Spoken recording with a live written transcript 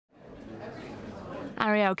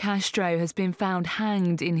Ariel Castro has been found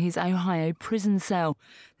hanged in his Ohio prison cell.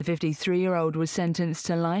 The 53-year-old was sentenced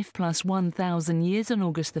to life plus 1,000 years on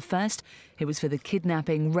August the 1st. It was for the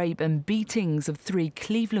kidnapping, rape and beatings of 3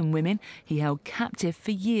 Cleveland women he held captive for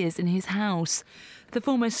years in his house. The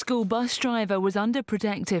former school bus driver was under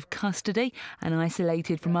protective custody and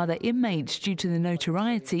isolated from other inmates due to the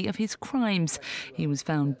notoriety of his crimes. He was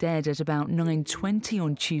found dead at about 9:20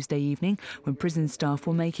 on Tuesday evening when prison staff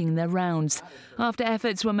were making their rounds. After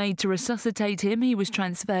efforts were made to resuscitate him, he was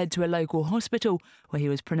transferred to a local hospital where he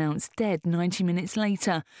was pronounced dead 90 minutes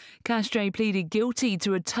later. Castro pleaded guilty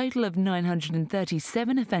to a total of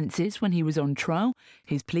 937 offences when he was on trial.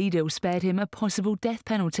 His plea deal spared him a possible death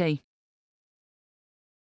penalty.